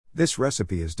This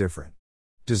recipe is different.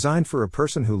 Designed for a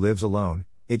person who lives alone,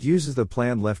 it uses the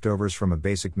planned leftovers from a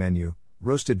basic menu,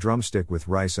 roasted drumstick with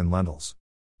rice and lentils.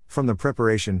 From the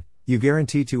preparation, you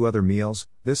guarantee 2 other meals,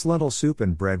 this lentil soup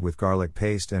and bread with garlic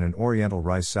paste and an oriental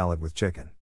rice salad with chicken.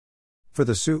 For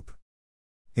the soup.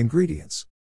 Ingredients.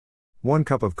 1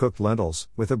 cup of cooked lentils,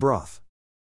 with a broth.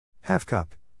 ½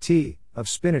 cup, tea, of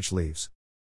spinach leaves.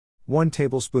 1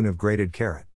 tablespoon of grated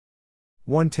carrot.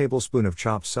 1 tablespoon of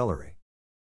chopped celery.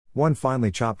 1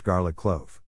 finely chopped garlic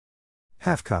clove.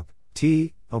 ½ cup,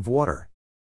 tea, of water.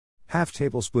 ½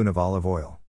 tablespoon of olive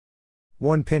oil.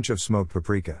 1 pinch of smoked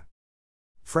paprika.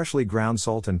 Freshly ground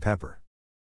salt and pepper.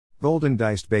 Golden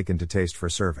diced bacon to taste for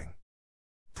serving.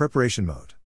 Preparation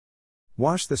mode.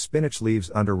 Wash the spinach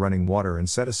leaves under running water and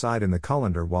set aside in the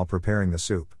colander while preparing the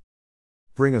soup.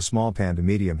 Bring a small pan to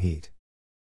medium heat.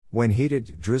 When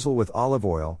heated, drizzle with olive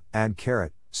oil, add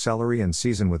carrot, celery and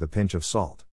season with a pinch of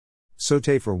salt.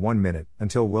 Sauté for 1 minute,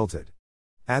 until wilted.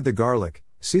 Add the garlic,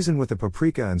 season with the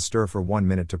paprika and stir for 1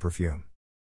 minute to perfume.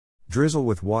 Drizzle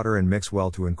with water and mix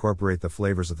well to incorporate the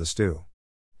flavors of the stew.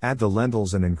 Add the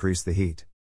lentils and increase the heat.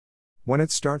 When it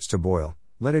starts to boil,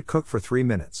 let it cook for 3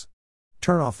 minutes.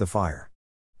 Turn off the fire.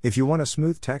 If you want a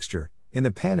smooth texture, in the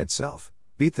pan itself,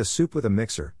 beat the soup with a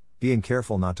mixer, being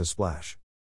careful not to splash.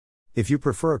 If you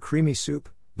prefer a creamy soup,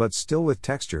 but still with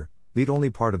texture, beat only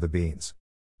part of the beans.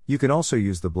 You can also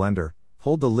use the blender,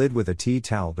 hold the lid with a tea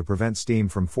towel to prevent steam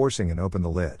from forcing and open the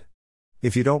lid.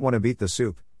 If you don't want to beat the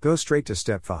soup, go straight to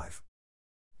step 5.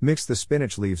 Mix the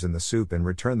spinach leaves in the soup and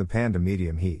return the pan to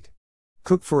medium heat.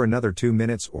 Cook for another 2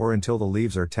 minutes or until the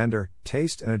leaves are tender,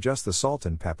 taste and adjust the salt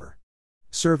and pepper.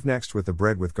 Serve next with the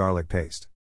bread with garlic paste.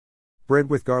 Bread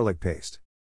with garlic paste.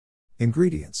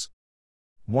 Ingredients.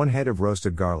 1 head of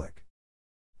roasted garlic.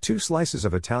 2 slices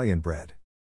of Italian bread.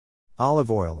 Olive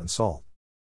oil and salt.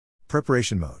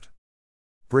 Preparation mode.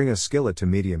 Bring a skillet to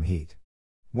medium heat.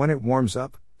 When it warms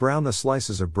up, brown the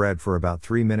slices of bread for about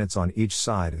 3 minutes on each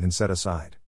side and set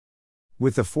aside.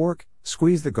 With the fork,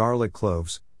 squeeze the garlic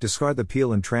cloves, discard the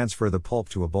peel and transfer the pulp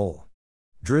to a bowl.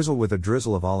 Drizzle with a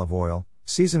drizzle of olive oil,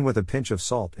 season with a pinch of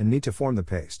salt and knead to form the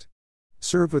paste.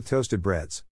 Serve with toasted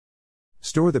breads.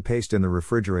 Store the paste in the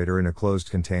refrigerator in a closed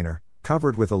container,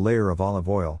 covered with a layer of olive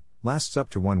oil, lasts up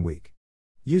to 1 week.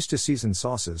 Used to season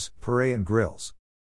sauces, puree and grills.